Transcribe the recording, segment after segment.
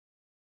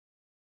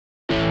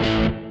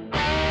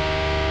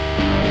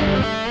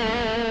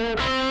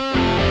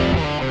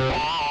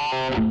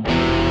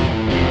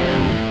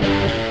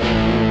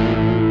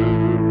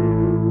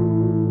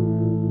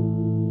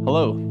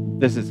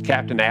This is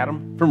Captain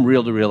Adam from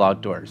Reel to Reel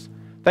Outdoors.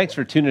 Thanks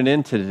for tuning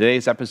in to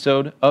today's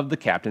episode of the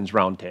Captain's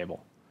Roundtable.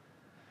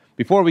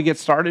 Before we get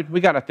started,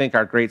 we got to thank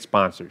our great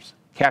sponsors,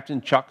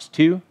 Captain Chuck's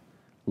 2,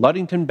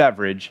 Ludington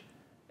Beverage,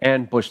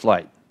 and Busch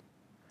Light.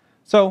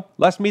 So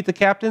let's meet the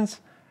captains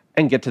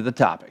and get to the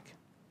topic.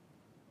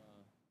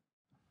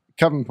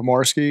 Kevin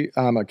Pomorski.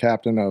 I'm a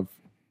captain of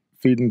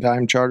Feed and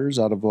Time Charters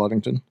out of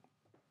Ludington.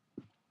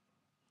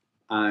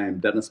 I'm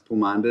Dennis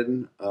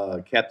Plumondon,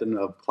 captain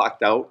of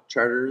Clocked Out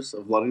Charters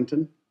of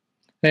Ludington.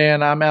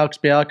 And I'm Alex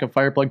Bialik of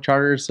Fireplug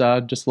Charters,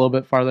 just a little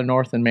bit farther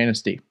north in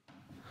Manistee.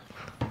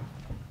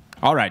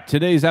 All right,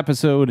 today's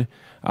episode,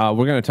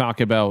 we're going to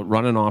talk about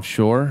running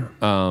offshore.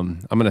 I'm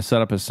going to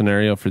set up a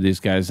scenario for these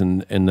guys,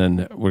 and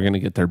then we're going to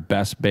get their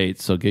best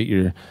baits. So get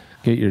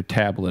your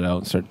tablet out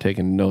and start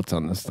taking notes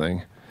on this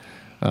thing.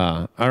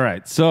 All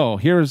right, so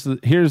here's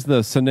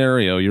the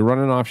scenario. You're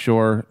running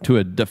offshore to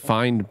a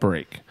defined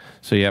break.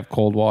 So you have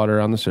cold water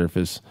on the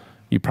surface.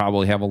 You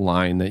probably have a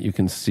line that you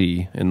can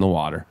see in the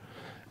water.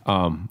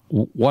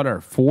 What are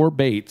 4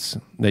 baits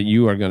that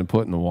you are going to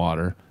put in the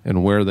water,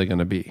 and where are they going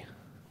to be?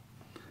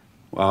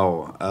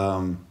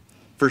 Wow.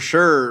 For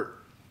sure,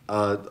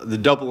 the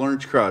double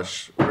orange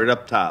crush right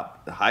up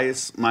top.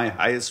 My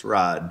highest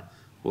rod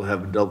will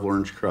have a double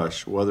orange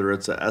crush, whether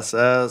it's a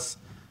SS,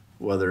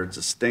 whether it's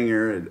a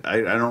Stinger.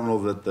 I don't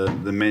know that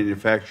the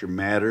manufacturer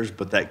matters,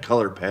 but that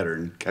color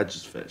pattern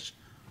catches fish.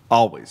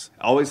 Always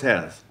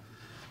has.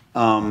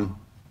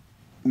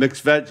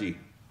 Mixed veggie.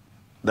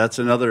 That's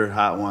another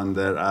hot one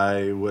that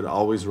I would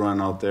always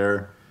run out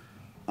there.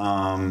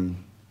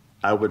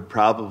 I would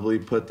probably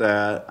put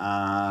that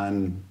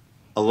on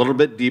a little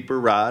bit deeper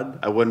rod.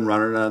 I wouldn't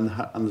run it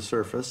on the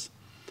surface.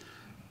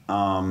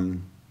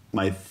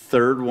 My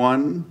third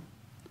one,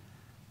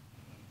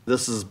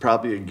 this is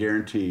probably a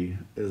guarantee,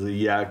 is a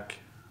yak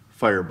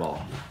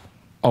fireball.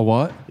 A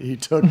what? He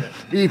took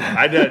it.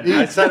 I did.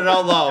 I said it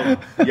out loud.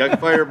 Yak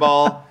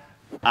fireball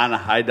on a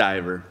high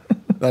diver.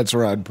 That's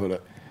where I'd put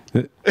it.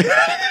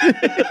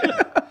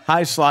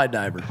 High slide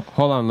diver.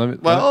 Hold on.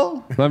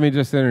 Let me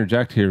just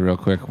interject here real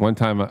quick. One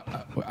time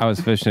I was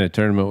fishing a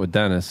tournament with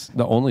Dennis,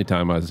 the only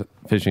time I was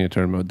fishing a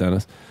tournament with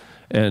Dennis,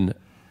 and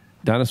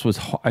Dennis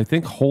was, I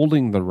think,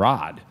 holding the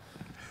rod.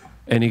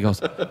 And he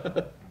goes,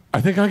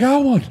 I think I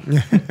got one.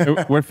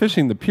 We're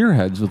fishing the pier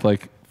heads with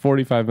like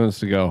 45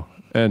 minutes to go.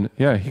 And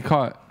yeah, he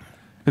caught,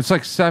 it's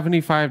like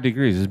 75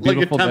 degrees. It's a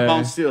beautiful like a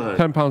 10-pound day. steelhead.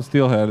 10-pound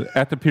steelhead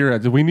at the pier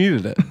heads. We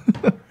needed it.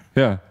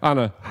 Yeah.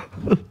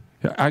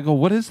 I go,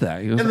 what is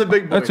that? He goes, and the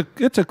big boy.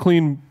 It's a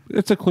clean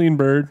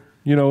bird,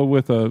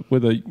 with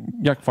a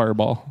yak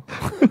fireball.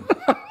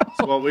 That's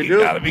what we do. You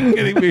gotta be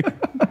kidding me.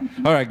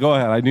 All right, go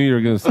ahead. I knew you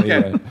were going to say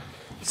that.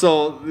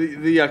 So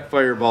the yak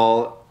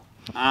fireball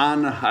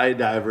on a high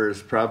diver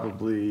is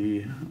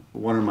probably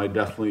one of my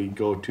definitely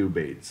go-to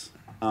baits.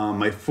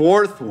 My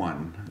fourth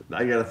one,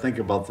 I got to think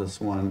about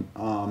this one.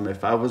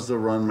 If I was to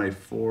run my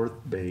fourth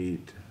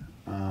bait,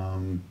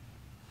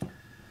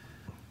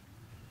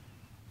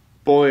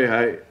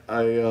 boy,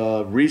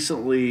 I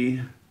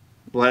recently,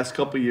 the last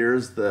couple of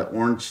years, the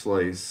orange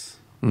slice.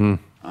 I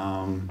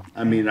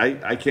mean,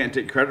 I can't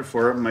take credit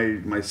for it.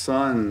 My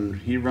son,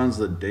 he runs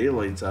the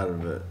daylights out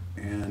of it,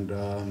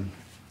 and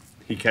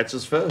he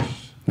catches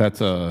fish.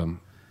 That's a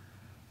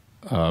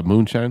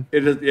moonshine?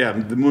 It is, yeah,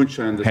 the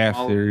moonshine. The half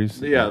series?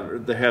 Yeah,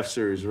 the half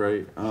series,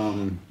 right.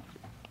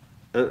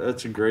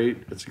 It's a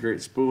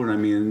great spoon. I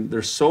mean,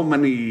 there's so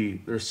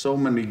many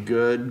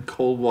good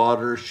cold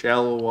water,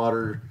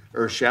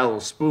 shallow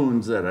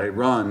spoons that I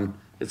run.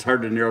 It's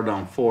hard to narrow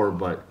down 4,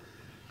 but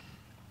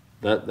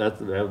that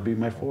would be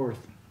my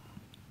fourth.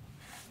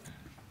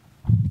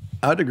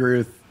 I'd agree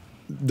with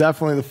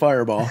definitely the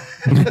fireball.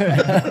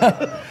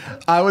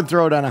 I would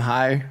throw it on a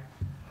high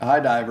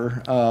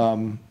diver,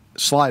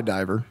 slide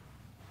diver.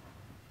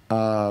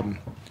 I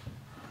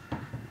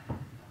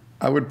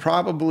would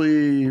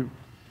probably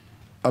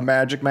a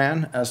Magic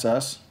Man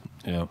SS.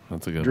 Yeah,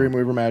 that's a good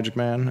Dreamweaver Magic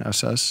Man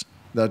SS.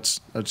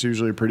 That's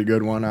usually a pretty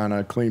good one on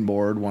a clean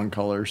board, one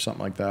color,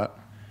 something like that.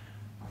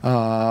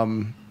 A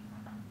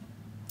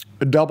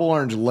double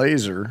orange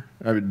laser.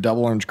 I mean,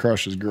 double orange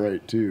crush is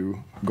great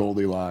too.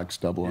 Goldilocks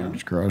double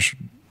orange crush,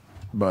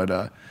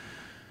 but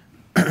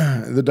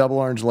the double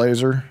orange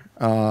laser.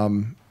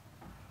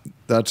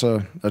 That's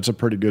a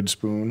pretty good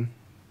spoon.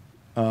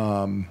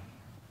 And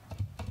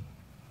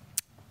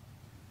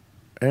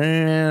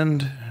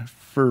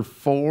for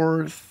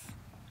fourth,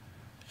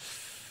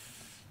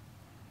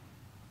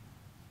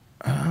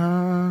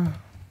 I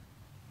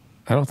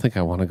don't think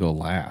I want to go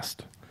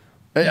last.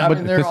 I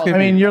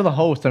mean, you're the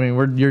host. I mean,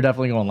 you're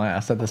definitely going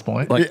last at this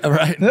point. Like,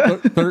 right.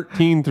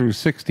 13 through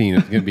 16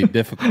 is going to be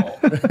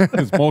difficult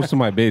because most of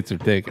my baits are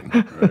taken.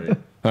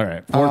 Right. All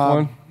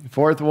right.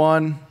 Fourth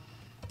one,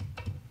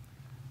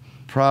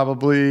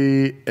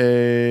 probably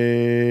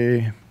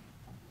a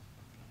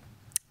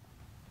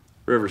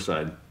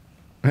Riverside.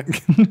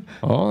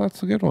 Oh,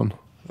 that's a good one.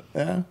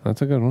 Yeah.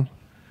 That's a good one.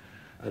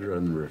 I'd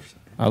run the Riverside.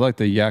 I like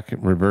the yak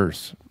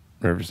reverse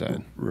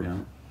Riverside.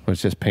 Yeah. But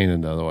it's just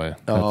painted the other way.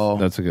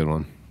 That's a good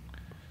one.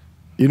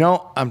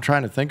 I'm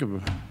trying to think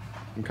of.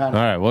 I'm kind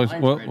All of.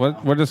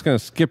 right, we're just gonna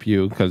skip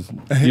you because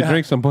you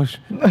drink some bush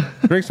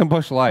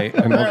light,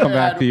 and we'll come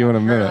back to you in a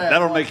minute.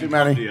 That'll make you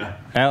many. money.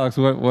 Alex,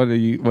 what do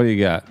you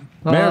got?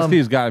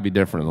 Manastee's got to be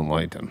different than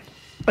Ludington.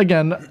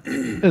 Again,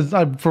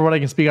 for what I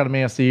can speak out of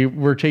Manistee,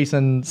 we're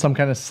chasing some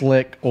kind of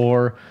slick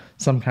or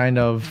some kind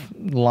of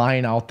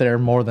line out there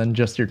more than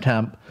just your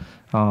temp,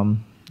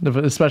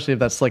 especially if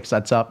that slick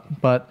sets up.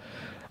 But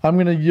I'm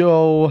going to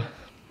go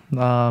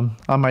on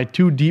my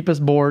 2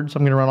 deepest boards.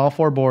 I'm going to run all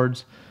 4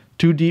 boards.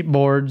 2 deep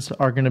boards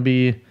are going to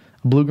be a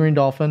blue-green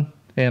dolphin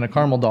and a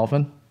caramel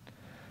dolphin.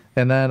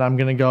 And then I'm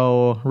going to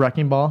go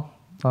wrecking ball,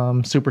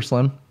 super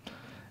slim.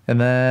 And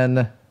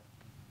then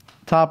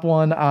top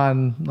one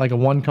on like a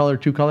 1 color,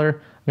 2 color,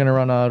 I'm going to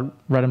run a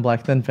red and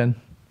black thin fin.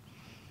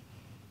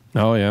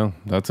 Oh, yeah.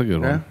 That's a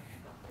good one.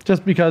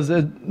 Just because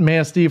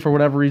Manistee, for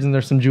whatever reason,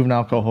 there's some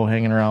juvenile coho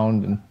hanging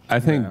around. And I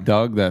think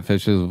Doug, that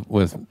fishes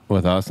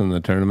with us in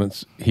the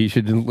tournaments, he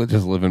should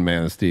just live in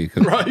Manistee.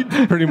 Right.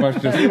 Pretty much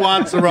just He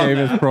wants to run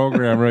gave his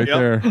program right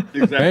there.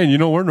 Exactly. Hey,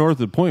 we're north of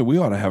the point. We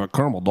ought to have a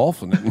caramel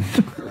dolphin.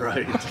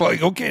 Right. It's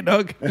like, okay,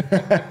 Doug.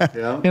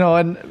 Yeah.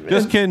 and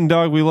Just kidding,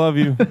 Doug. We love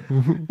you.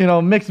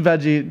 mixed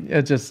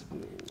veggie,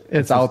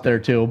 it's out there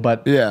too.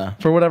 But Yeah.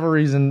 for whatever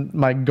reason,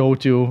 my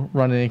go-to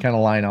running any kind of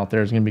line out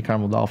there is going to be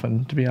caramel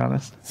dolphin, to be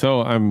honest.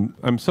 So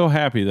I'm so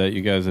happy that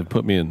you guys have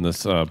put me in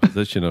this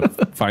position of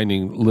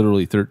finding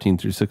literally 13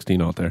 through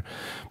 16 out there.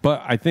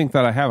 But I think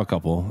that I have a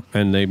couple,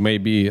 and they may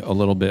be a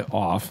little bit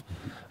off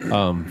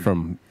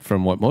from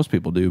what most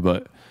people do.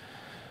 But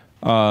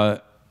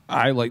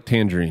I like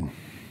tangerine.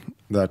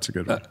 That's a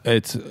good one.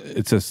 It's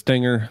a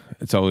stinger.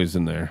 It's always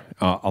in there.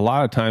 A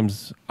lot of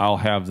times I'll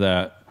have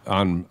that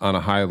on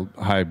a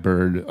high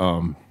bird.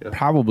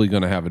 Probably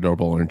going to have a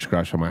double orange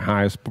crush on my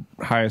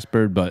highest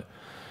bird, but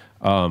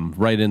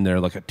right in there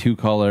like a 2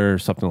 color or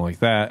something like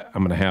that.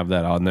 I'm going to have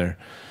that on there.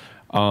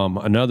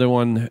 Another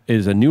one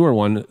is a newer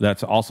one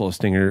that's also a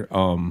stinger.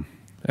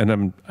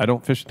 And I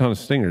don't fish a ton of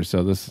stingers,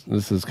 so this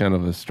is kind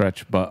of a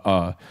stretch. But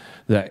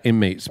that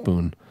inmate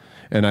spoon,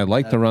 and I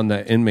like to run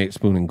that inmate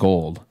spoon in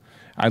gold.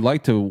 I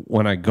like to,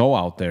 when I go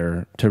out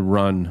there, to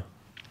run,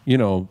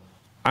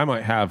 I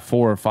might have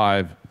 4 or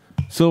 5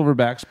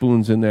 silverback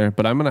spoons in there,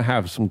 but I'm going to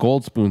have some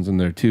gold spoons in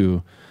there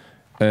too.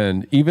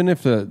 And even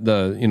if the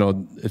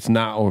it's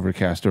not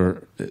overcast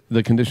or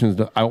the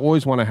conditions, I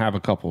always want to have a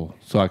couple.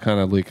 So I kind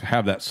of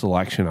have that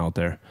selection out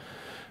there.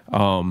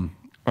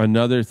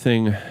 Another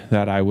thing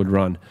that I would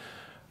run,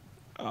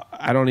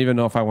 I don't even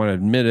know if I want to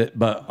admit it,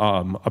 but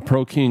a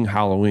Pro King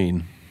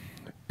Halloween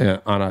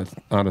on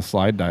a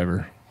slide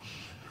diver.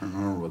 I don't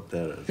remember what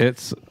that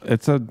is.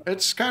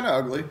 It's kind of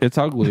ugly. It's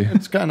ugly.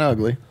 It's kind of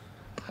ugly.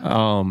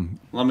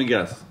 Let me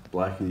guess.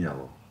 Black and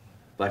yellow.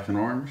 Black and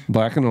orange?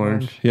 Black and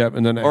orange. Yep.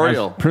 And then it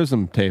Oriole. has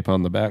prism tape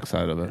on the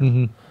backside of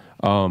it.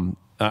 On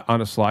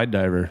a slide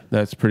diver,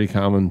 that's pretty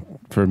common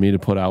for me to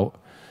put out.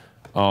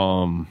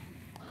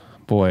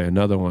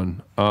 Another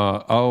one.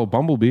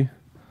 Bumblebee.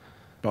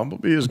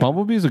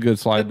 Bumblebee's a good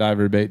slide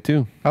diver bait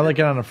too. I like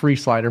it on a free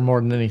slider more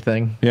than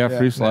anything. Yeah,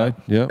 free slide.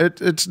 Yeah.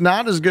 It's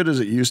not as good as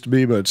it used to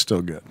be, but it's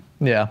still good.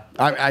 Yeah,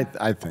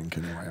 I think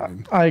anyway.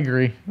 I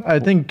agree. I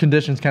think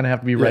conditions kind of have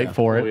to be right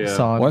for it. Oh, yeah.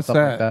 Sun, What's stuff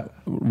that? like that?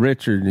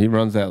 Richard, he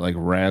runs that like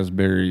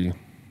raspberry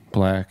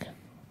black.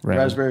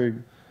 Raspberry.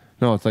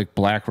 No, it's like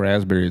black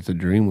raspberry. It's a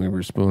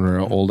Dreamweaver spoon or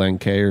an old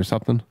NK or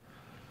something.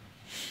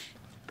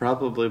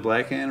 Probably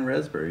black and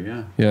raspberry,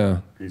 yeah. Yeah.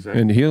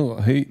 Exactly. And he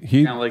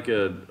Kind of like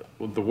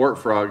with the wart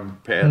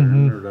frog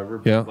pattern or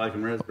whatever. Yeah. Black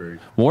and raspberry.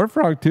 War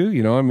frog too.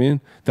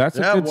 That's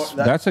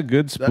that's a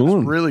good spoon.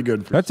 That's really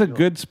good. That's a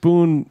good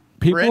spoon.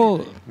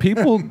 People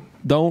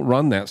don't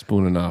run that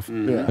spoon enough,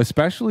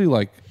 especially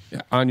like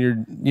on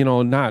your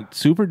not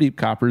super deep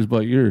coppers,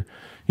 but your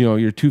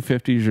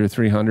 250s or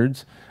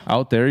 300s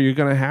out there. You're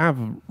gonna have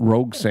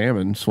rogue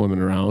salmon swimming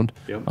around.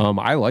 Yep.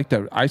 I like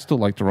that. I still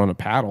like to run a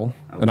paddle,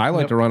 and I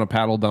like to run a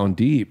paddle down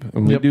deep,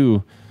 and we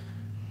do.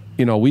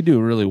 We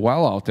do really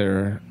well out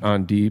there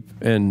on deep,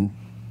 and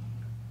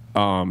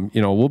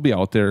we'll be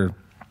out there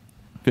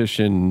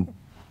fishing,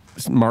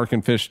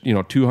 marking fish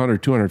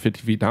 200, 250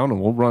 feet down, and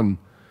we'll run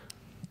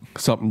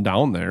something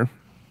down there.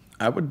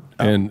 I would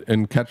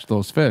and catch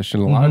those fish,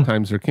 and a lot of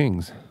times they're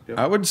kings.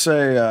 I would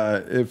say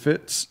if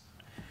it's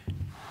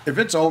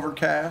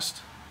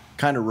overcast,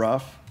 kind of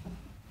rough,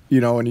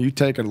 and you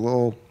take a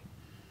little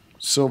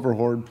silver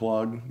horde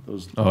plug,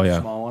 those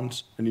small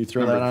ones, and you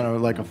throw that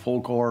on like a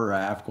full core or a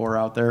half core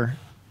out there,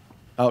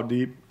 out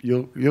deep,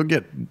 you'll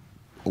get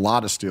a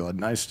lot of steelhead,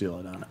 nice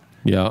steelhead on it.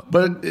 Yeah,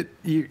 but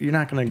you're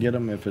not going to get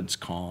them if it's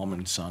calm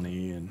and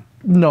sunny and.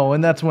 No,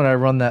 and that's when I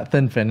run that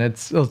thin fin.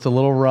 It's a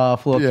little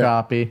rough, a little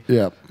choppy.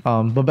 Yeah.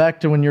 But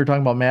back to when you were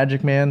talking about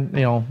Magic Man,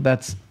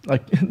 that's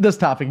like this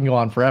topic can go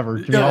on forever,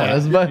 to be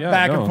honest. But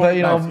back and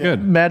forth,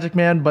 good. Magic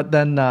Man, but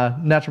then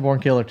Natural Born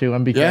Killer too,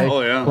 MBK. Yeah.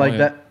 Oh, yeah. Like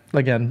that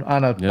again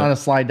on a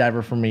slide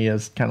diver for me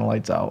is kind of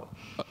lights out.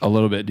 a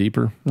little bit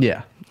deeper.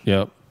 Yeah.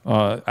 Yep.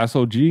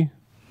 SOG.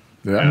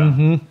 Yeah.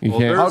 Mm-hmm. You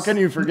can't. How can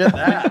you forget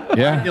that?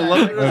 Yeah. You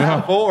look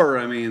at 4.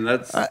 I mean,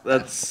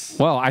 that's.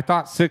 Well, I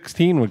thought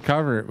 16 would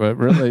cover it, but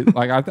really,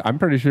 like I'm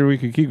pretty sure we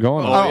could keep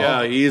going. Oh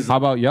yeah, easy. How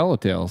about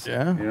yellowtails?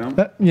 Yeah.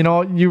 Yeah. You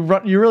know, you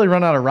really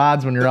run out of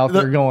rods when you're out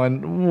there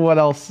going, what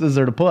else is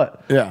there to put?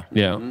 Yeah.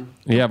 Yeah.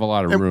 You have a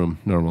lot of room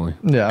normally.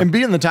 Yeah. And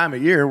being the time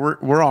of year,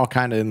 we're all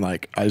kind of in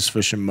like ice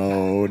fishing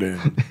mode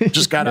and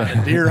just got out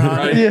of deer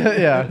hunting.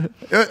 Yeah.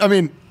 I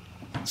mean,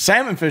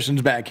 salmon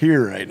fishing's back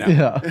here right now.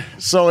 Yeah.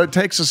 So it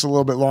takes us a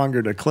little bit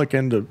longer to click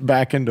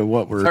back into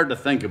what we're. It's hard to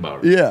think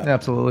about it. Yeah.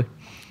 Absolutely.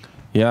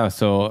 Yeah.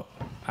 So,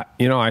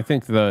 I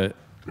think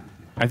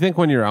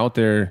when you're out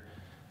there,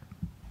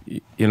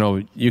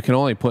 you can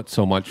only put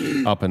so much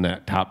up in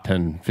that top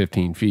 10,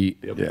 15 feet.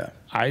 Yep. Yeah.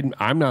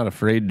 I'm not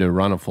afraid to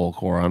run a full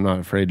core. I'm not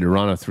afraid to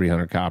run a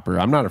 300 copper.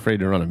 I'm not afraid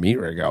to run a meat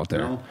rig out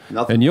there. No,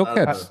 nothing and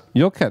about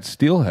you'll catch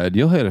steelhead.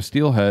 You'll hit a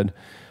steelhead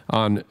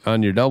on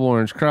your double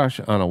orange crush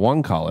on a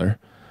 1 color,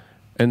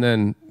 and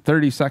then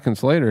 30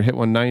 seconds later hit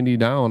 190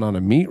 down on a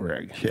meat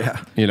rig.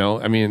 Yeah.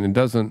 I mean, it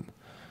doesn't.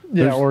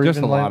 Yeah, there's or just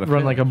even a lot of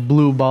run fish. like a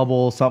blue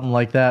bubble, something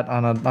like that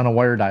on a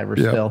wire diver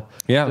still.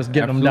 Yeah, Just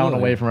getting them down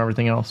absolutely. away from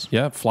everything else.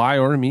 Yeah, fly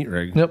or a meat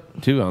rig.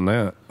 Yep. Too on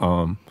that.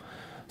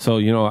 So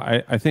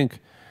I think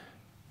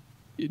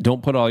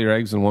don't put all your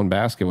eggs in one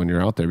basket when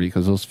you're out there,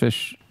 because those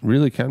fish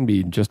really can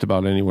be just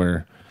about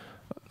anywhere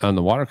on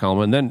the water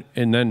column. And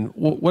then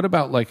what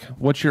about, like,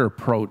 what's your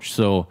approach?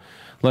 So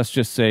let's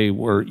just say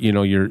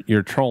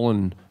you're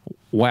trolling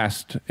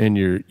west and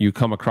you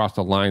come across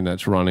a line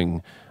that's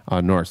running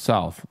north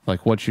south.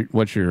 Like, what's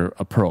your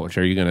approach?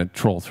 Are you going to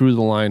troll through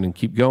the line and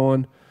keep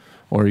going,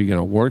 or are you going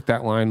to work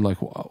that line? Like,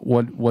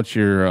 what's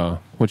your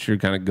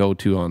kind of go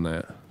to on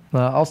that?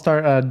 I'll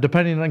start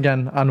depending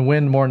again on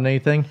wind more than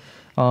anything.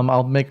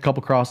 I'll make a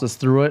couple crosses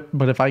through it,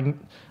 but if I'm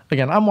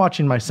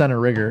watching my center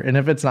rigger, and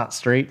if it's not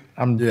straight,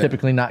 I'm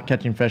typically not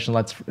catching fish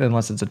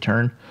unless it's a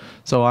turn.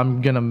 So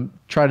I'm gonna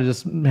try to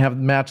just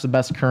match the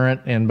best current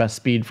and best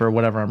speed for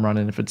whatever I'm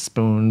running, if it's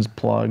spoons,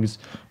 plugs,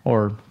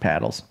 or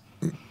paddles.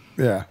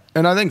 Yeah.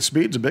 And I think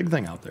speed's a big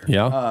thing out there.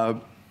 Yeah.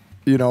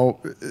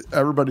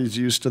 Everybody's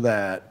used to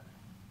that.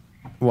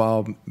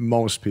 Well,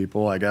 most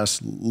people, I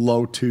guess,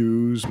 low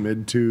 2s,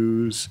 mid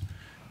 2s.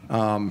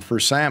 For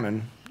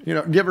salmon,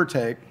 give or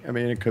take. I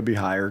mean, it could be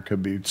higher, it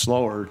could be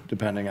slower,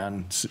 depending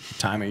on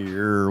time of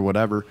year or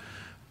whatever.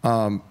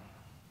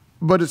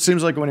 But it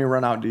seems like when you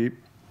run out deep,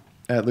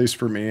 at least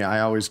for me, I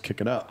always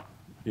kick it up.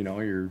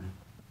 You're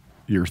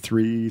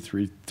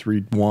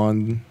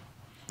 3.1,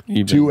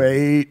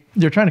 2.8.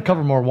 You're trying to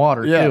cover more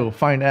water Yeah. too.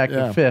 Find active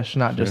Yeah. fish,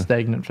 not just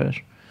stagnant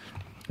fish.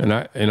 And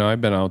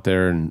I've been out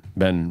there and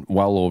been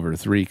well over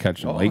 3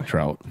 catching lake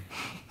trout.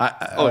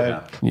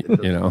 Yeah.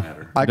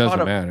 It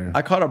doesn't matter.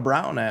 I caught a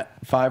brown at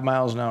 5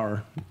 miles an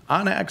hour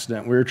on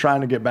accident. We were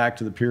trying to get back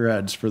to the pier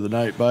heads for the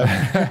night, but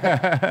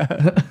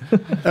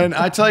and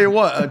I tell you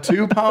what, a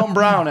 2-pound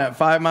brown at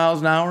 5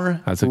 miles an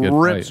hour, That's a good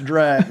rips fight.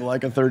 drag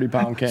like a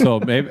 30-pound can. So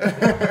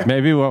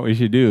maybe what we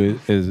should do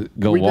is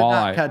go we did walleye.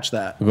 not catch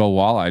that. Go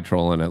walleye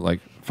trolling at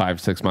like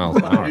 5-6 miles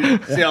an hour.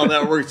 See how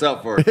that works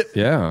out for us.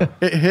 Yeah,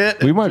 It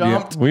hit. we it might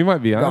jumped, be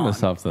onto gone.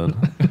 something.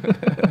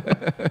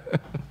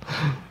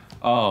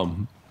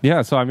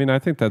 Yeah. So I mean, I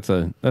think that's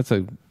a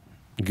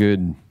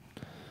good.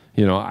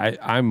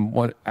 I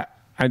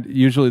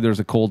usually there's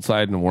a cold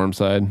side and a warm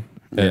side,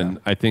 and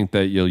I think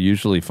that you'll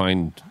usually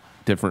find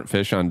different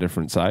fish on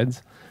different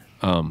sides.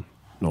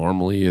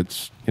 Normally,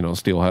 it's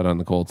steelhead on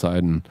the cold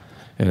side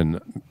and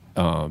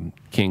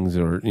kings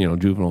or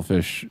juvenile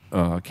fish,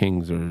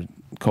 kings or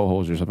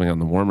cohos or something on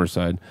the warmer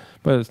side,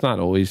 but it's not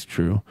always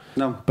true.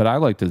 No. But I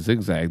like to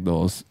zigzag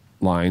those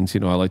lines. I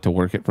like to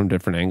work it from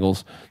different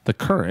angles. The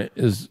current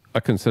is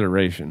a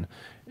consideration,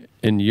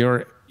 and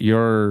your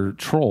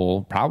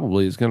troll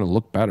probably is going to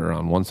look better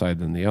on one side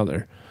than the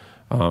other.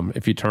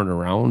 If you turn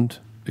around,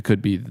 it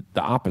could be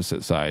the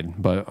opposite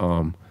side, but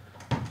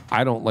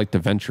I don't like to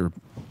venture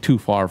too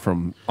far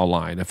from a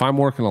line. If I'm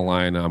working a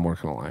line, I'm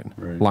working a line.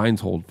 Right. Lines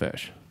hold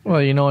fish. Well,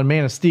 in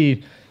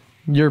Manistee,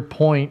 your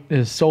point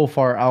is so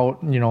far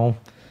out.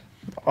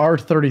 Our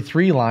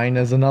 33 line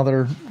is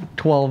another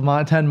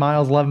 10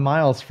 miles, 11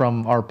 miles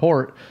from our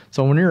port.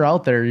 So when you're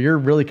out there, you're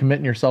really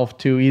committing yourself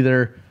to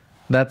either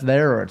that's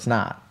there or it's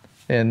not.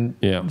 And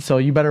so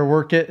you better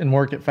work it and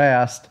work it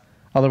fast.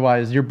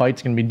 Otherwise, your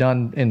bite's going to be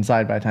done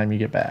inside by the time you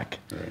get back.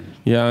 Right.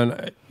 Yeah,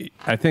 and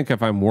I think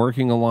if I'm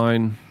working a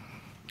line,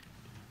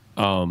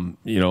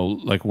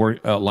 like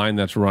a line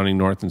that's running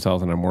north and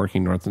south, and I'm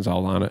working north and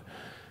south on it,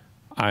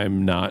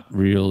 I'm not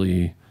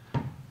really.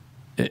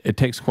 It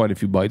takes quite a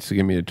few bites to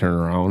get me to turn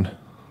around.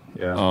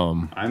 Yeah.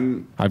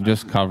 I'm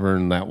just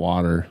covering that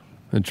water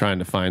and trying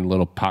to find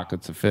little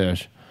pockets of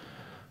fish.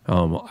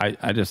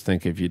 I just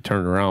think if you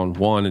turn around,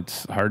 one,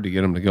 it's hard to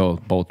get them to go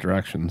both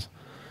directions,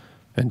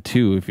 and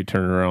two, if you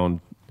turn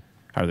around,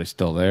 are they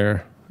still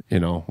there?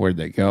 Where'd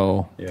they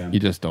go? Yeah. You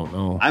just don't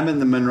know. I'm in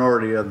the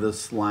minority of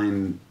this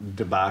line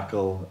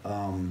debacle.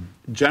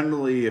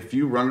 Generally,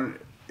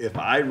 if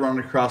I run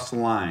across the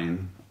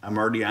line, I'm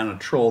already on a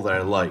troll that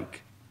I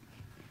like.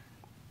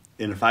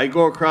 And if I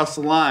go across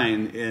the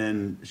line,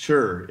 and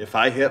sure, if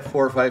I hit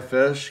 4 or 5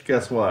 fish,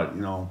 guess what?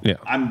 Yeah.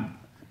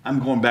 I'm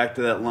going back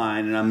to that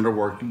line, and I'm going to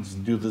work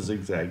and do the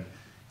zigzag.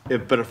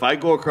 But if I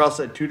go across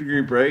that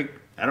 2-degree break,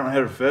 I don't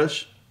have a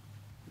fish.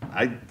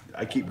 I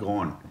keep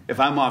going.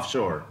 If I'm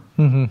offshore,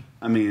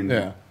 I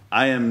mean,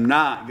 I am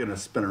not going to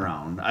spin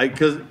around.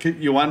 Cause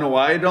you want to know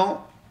why I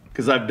don't?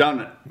 Because I've done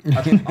it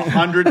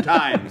 100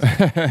 times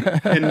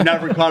and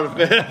never caught a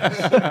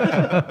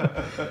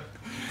fish.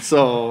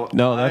 So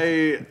no,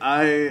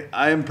 I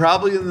am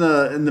probably in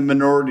the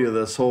minority of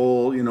this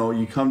whole.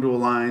 You come to a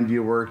line, do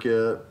you work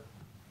it?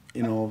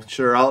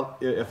 Sure.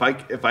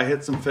 If I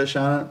hit some fish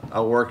on it,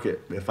 I'll work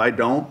it. If I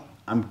don't,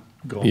 I'm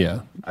going. Yeah.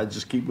 I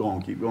just keep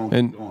going.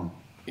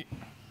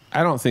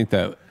 I don't think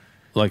that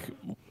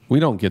we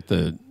don't get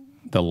the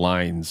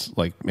lines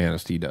like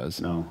Manistee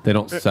does. No. They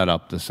don't set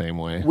up the same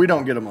way. We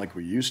don't get them like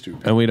we used to.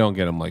 And we don't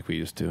get them like we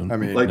used to. I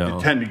mean, like the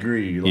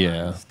 10-degree lines,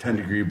 Yeah.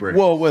 10-degree break.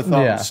 Well, with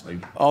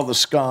all the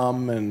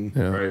scum and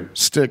Right.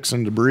 sticks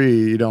and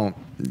debris,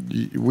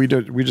 we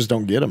just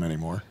don't get them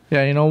anymore.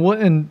 Yeah, you know what,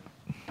 and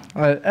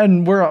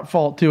we're at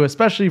fault too,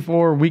 especially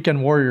for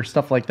weekend warrior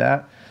stuff like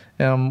that,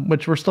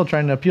 which we're still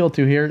trying to appeal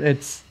to here.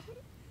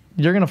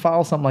 You're gonna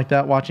follow something like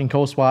that, watching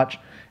Coast Watch,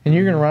 and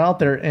you're gonna run out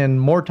there,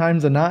 and more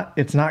times than not,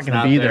 it's not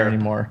gonna be there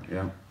anymore.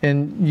 Yeah.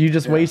 And you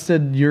just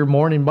wasted your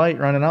morning bite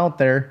running out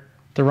there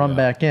to run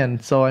back in.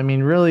 So I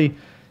mean, really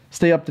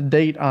stay up to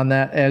date on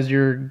that as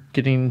you're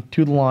getting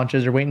to the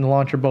launches, you're waiting to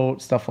launch your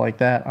boat, stuff like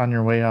that on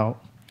your way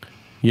out.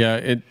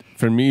 Yeah,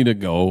 for me to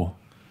go,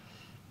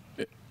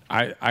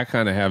 I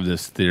kind of have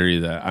this theory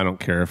that I don't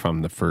care if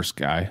I'm the first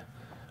guy.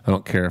 I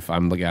don't care if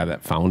I'm the guy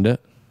that found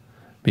it,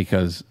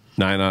 because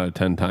 9 out of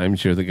 10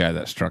 times you're the guy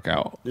that struck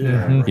out.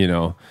 Yeah.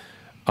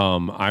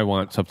 I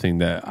want something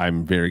that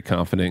I'm very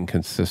confident and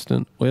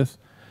consistent with.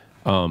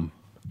 I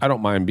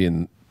don't mind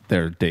being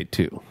there day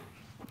 2.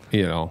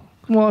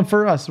 Well,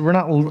 for us, we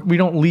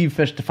don't leave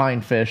fish to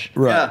find fish.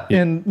 Right.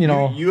 Yeah. And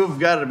you have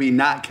got to be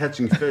not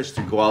catching fish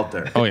to go out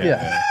there. Oh yeah.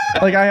 yeah.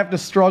 Like I have to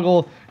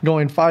struggle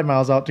going 5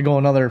 miles out to go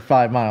another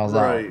 5 miles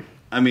out. Right.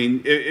 I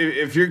mean,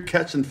 if you're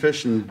catching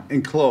fish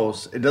in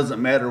close, it doesn't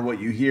matter what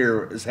you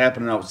hear is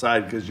happening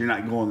outside because you're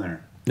not going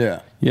there.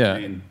 Yeah. Yeah. I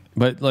mean,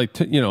 but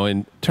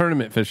in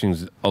tournament fishing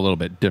is a little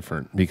bit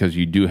different because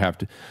you do have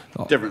to.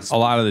 Different A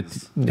lot of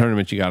the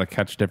tournaments you got to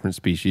catch different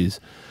species,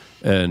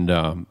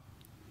 and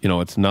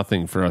it's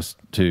nothing for us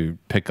to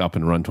pick up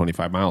and run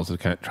 25 miles to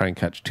try and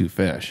catch 2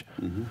 fish.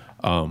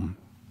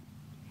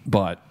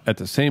 But at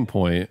the same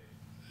point,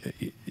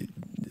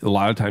 a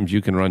lot of times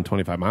you can run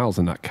 25 miles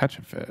and not catch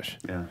a fish.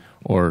 Yeah.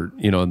 Or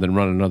then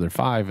run another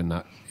 5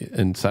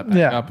 and set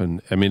back up.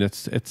 And I mean,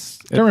 it's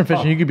Tournament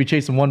fishing, you could be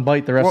chasing one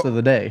bite the rest of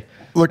the day.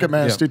 Look at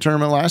Manistee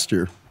tournament last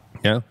year.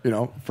 Yeah.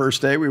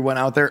 First day we went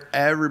out there.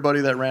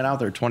 Everybody that ran out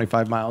there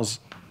 25 miles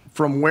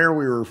from where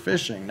we were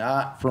fishing,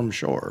 not from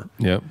shore.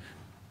 Yep.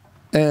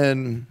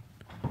 And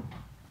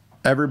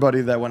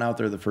everybody that went out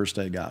there the first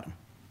day got them.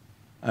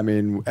 I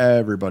mean,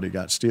 everybody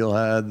got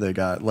steelhead. They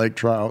got lake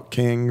trout,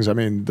 kings. I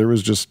mean, there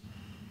was just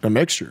a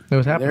mixture. It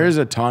was happening. There's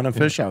a ton of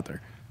fish out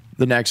there.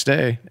 The next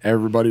day,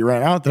 everybody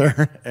ran out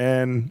there,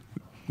 and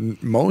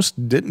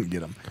most didn't get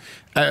them.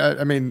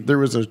 I mean, there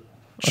was a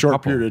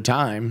short period of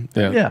time.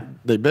 Yeah.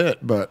 They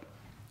bit, but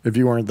if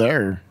you weren't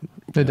there,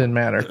 It didn't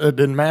matter. it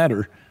didn't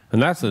matter.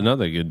 And that's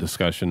another good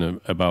discussion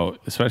about,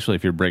 especially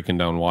if you're breaking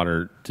down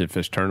water to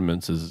fish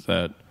tournaments, is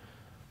that,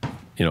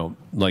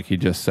 like you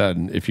just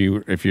said, if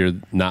you're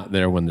not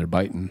there when they're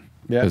biting,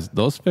 because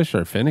those fish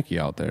are finicky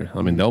out there.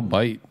 I mean, they'll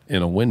bite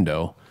in a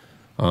window.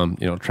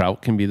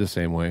 Trout can be the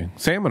same way.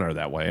 Salmon are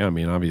that way. I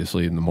mean,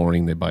 obviously in the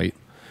morning they bite,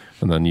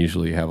 and then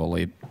usually have a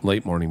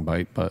late morning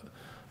bite. But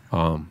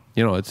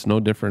it's no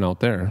different out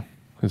there.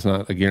 It's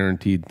not a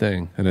guaranteed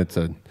thing, and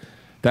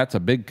that's a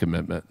big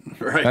commitment.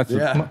 Right.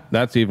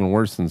 That's even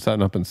worse than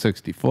setting up in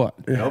 60 foot.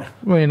 Yep.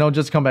 Well,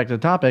 just to come back to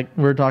the topic,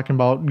 we were talking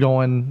about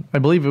going, I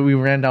believe we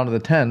ran down to the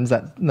 10s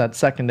that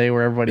second day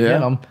where everybody hit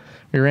them.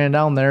 We ran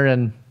down there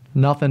and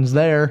nothing's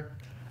there.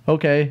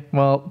 Okay,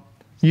 well,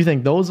 you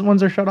think those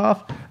ones are shut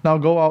off? Now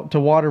go out to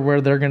water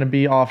where they're going to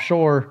be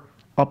offshore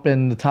up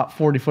in the top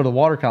 40 foot of the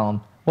water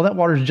column. Well, that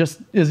water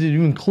is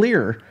even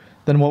clearer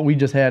than what we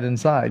just had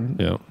inside.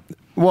 Yeah.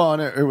 Well,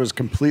 and it was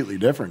completely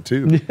different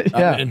too.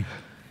 Yeah. I mean,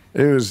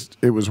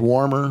 it was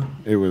warmer.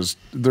 There was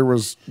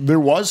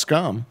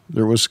scum.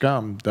 There was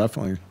scum,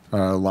 definitely.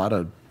 A lot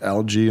of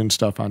algae and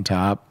stuff on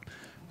top.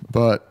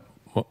 But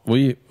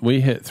we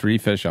hit 3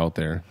 fish out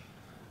there,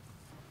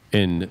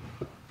 and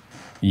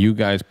you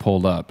guys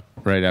pulled up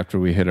right after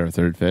we hit our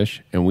 3rd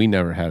fish, and we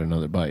never had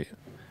another bite.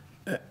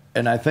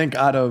 And I think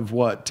out of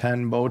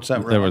 10 boats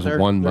that were There out was there,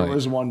 one bite. There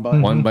was one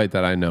bite. One bite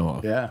that I know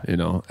of. Yeah.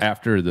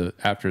 After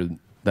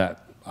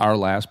that, our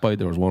last bite,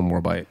 there was one more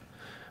bite,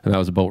 and that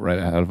was a boat right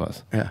ahead of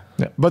us. Yeah.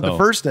 But the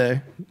first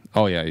day,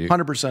 Oh yeah,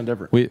 100%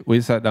 different.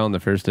 We sat down the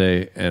first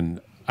day,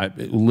 and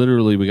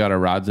we got our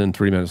rods in.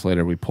 3 minutes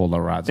later, we pulled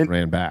our rods and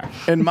ran back.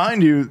 And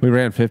mind you, We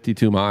ran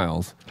 52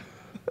 miles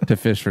to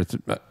fish for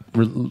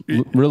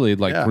really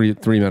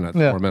 3 minutes,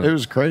 4 minutes. it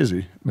was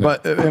crazy.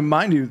 But and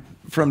mind you,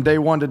 from day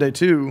 1 to day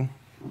 2,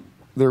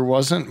 there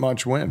wasn't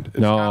much wind. It's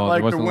No, not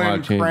like there the wasn't a lot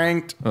wind of change.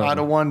 cranked out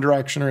of one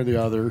direction or the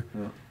other,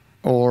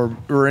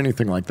 or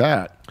anything like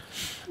that.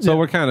 So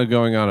we're kind of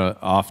going on an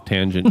off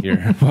tangent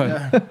here,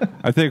 but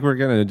I think we're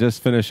going to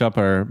just finish up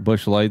our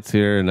bush lights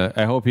here, and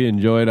I hope you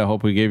enjoyed. I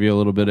hope we gave you a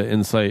little bit of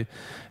insight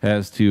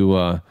as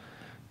to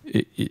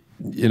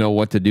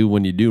what to do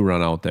when you do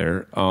run out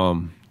there.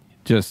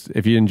 Just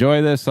if you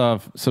enjoy this,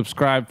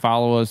 subscribe,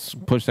 follow us,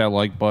 push that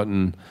like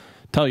button,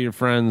 tell your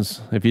friends.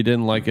 If you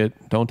didn't like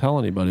it, don't tell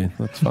anybody.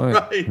 That's fine,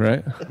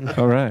 right?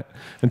 All right.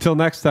 Until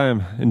next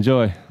time,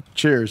 enjoy.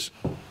 Cheers.